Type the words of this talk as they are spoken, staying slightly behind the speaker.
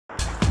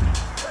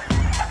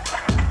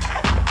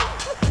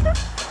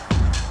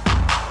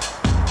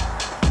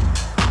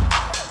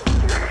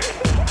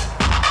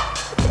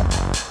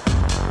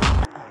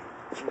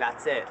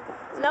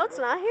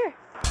not here.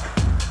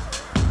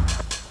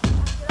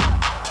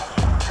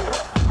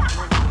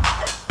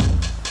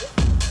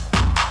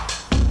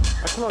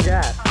 I smell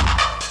gas.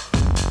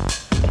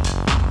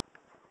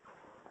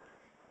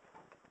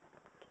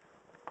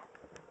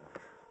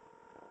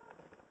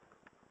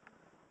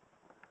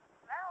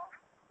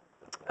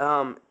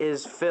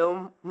 Is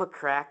Phil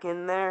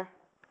McCracken there?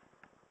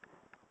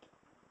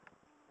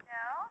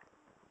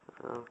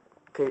 No.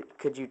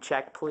 Could you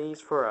check please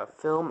for a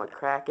Phil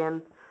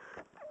McCracken? We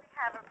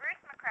have a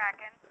Bruce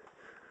McCracken.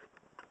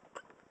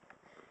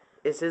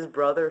 Is his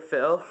brother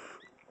Phil?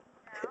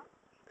 No.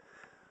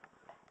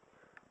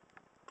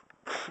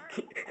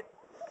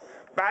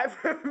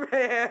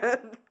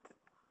 Fiberman!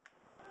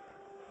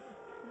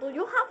 Do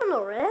you have an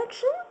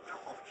erection?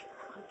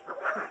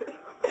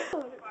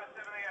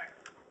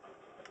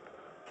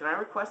 Can I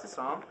request a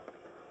song?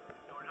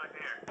 No, we're not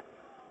here.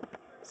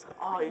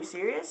 Oh, are you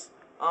serious?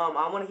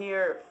 I want to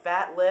hear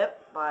Fat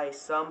Lip by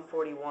Sum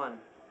 41. You know what,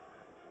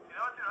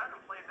 dude? I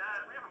haven't played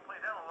that. We haven't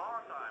played that in a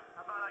long time.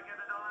 I thought I'd get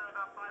it done in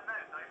about 5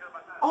 minutes. How you feel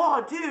about that?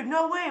 Oh, dude,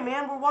 no way,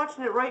 man. We're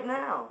watching it right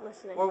now.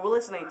 Listening. Or we're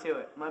listening to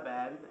it. My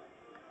bad.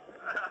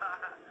 Alright,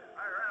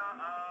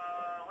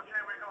 what chain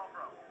we calling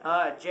from?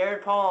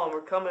 Jared Palm, we're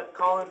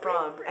calling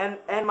from,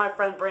 and my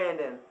friend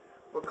Brandon.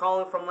 We're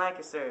calling from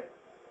Lancaster.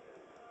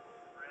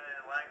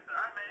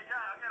 Alright, man, you got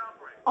it. I'll get on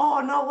for you.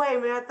 Oh, no way,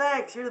 man.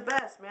 Thanks. You're the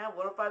best, man.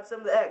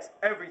 105.7 The X.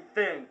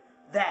 Everything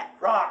that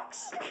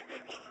rocks. Ah, you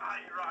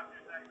rock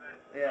your thing, man.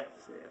 Yeah.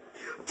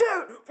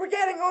 Dude, we're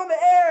getting on the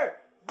air.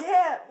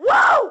 Yeah.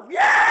 Whoa.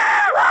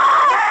 Yeah.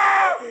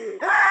 Whoa!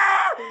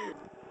 Ah!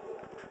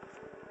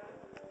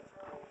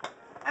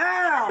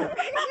 Ow.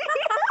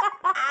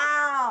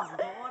 Ow.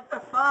 What the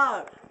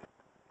fuck?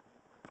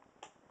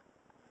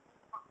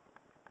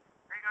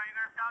 Hey, you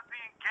gonna stop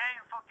being gay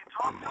and fucking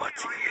talk I'm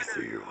watching you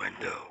through your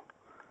window.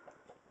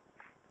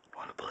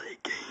 Wanna play a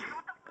game?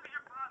 What the fuck is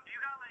your problem? Do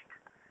you got like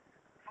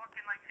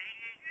fucking like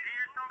ADHD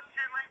or some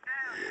shit like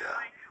that? Yeah.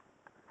 Like,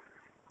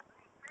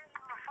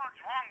 what the fuck's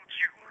wrong with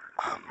you?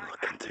 I'm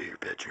looking through your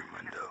bedroom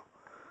window.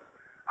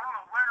 I don't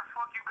know where the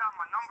fuck you got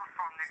my number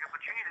from, nigga, but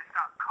you need to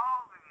stop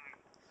calling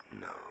me.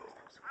 No.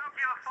 I don't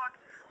give a fuck.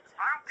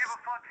 I don't give a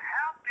fuck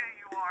how gay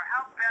you are,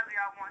 how badly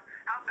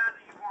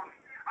you want me.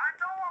 I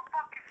know I'm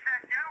fucking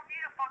sexy. I don't need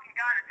a fucking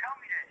guy to tell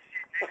me that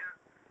shit, nigga.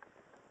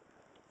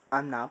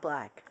 I'm not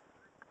black.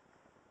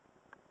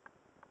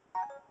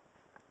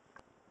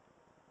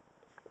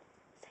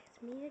 It's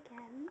me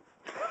again.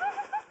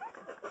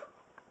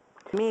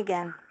 Me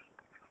again.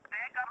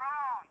 Hey,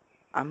 cabrón.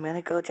 I'm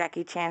gonna go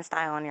Jackie Chan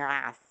style on your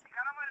ass.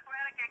 Dígame el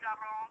suerte,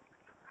 cabrón.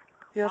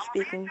 You're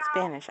speaking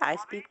Spanish. I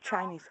speak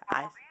Chinese.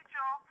 Mama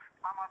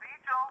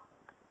bicho.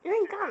 You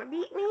ain't gonna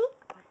beat me.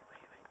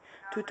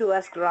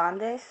 Tutuas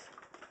grandes.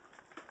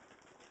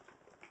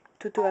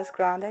 Tutuas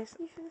grandes.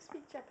 You should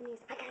speak Japanese.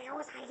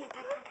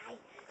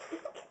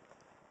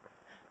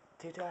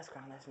 Tutuas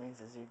grandes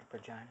means is your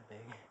vagina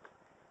big?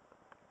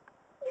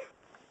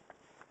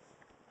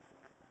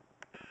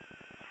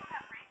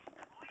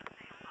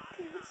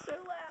 It's so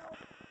loud.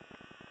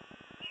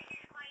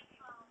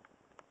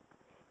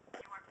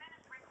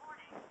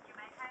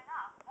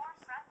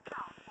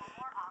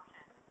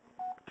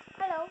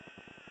 Hello.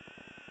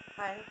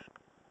 Hi.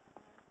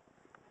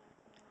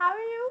 How are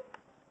you?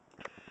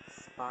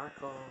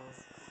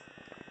 Sparkles.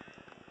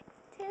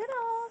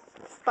 Toodles.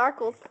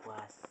 Sparkles.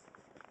 Plus.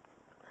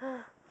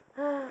 Oh,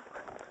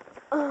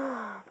 I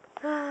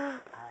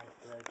like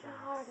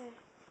blowjobs.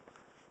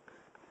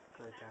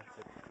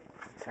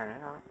 Blowjobs. Turn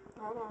it on.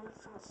 hold on,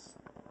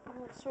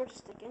 it's sort of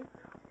sticking.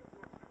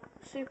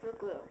 Super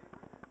glue.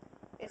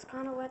 It's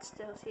kind of wet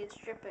still. See, it's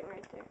dripping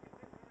right there.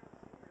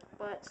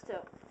 But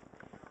still.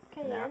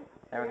 Okay, Now, Ian.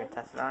 now we're gonna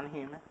test it on a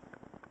human.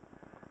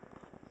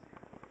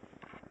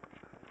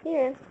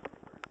 Here.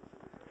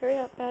 Hurry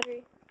up,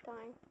 battery.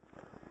 Dying.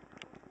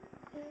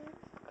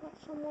 Got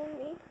some on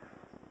me.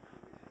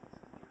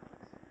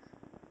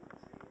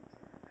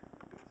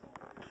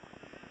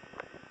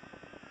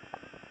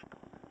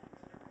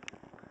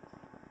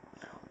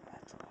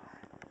 That's a lot.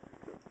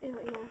 Ew,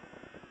 yeah.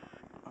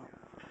 Oh.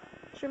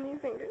 Show me your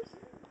fingers.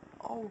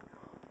 Oh.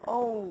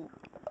 Oh.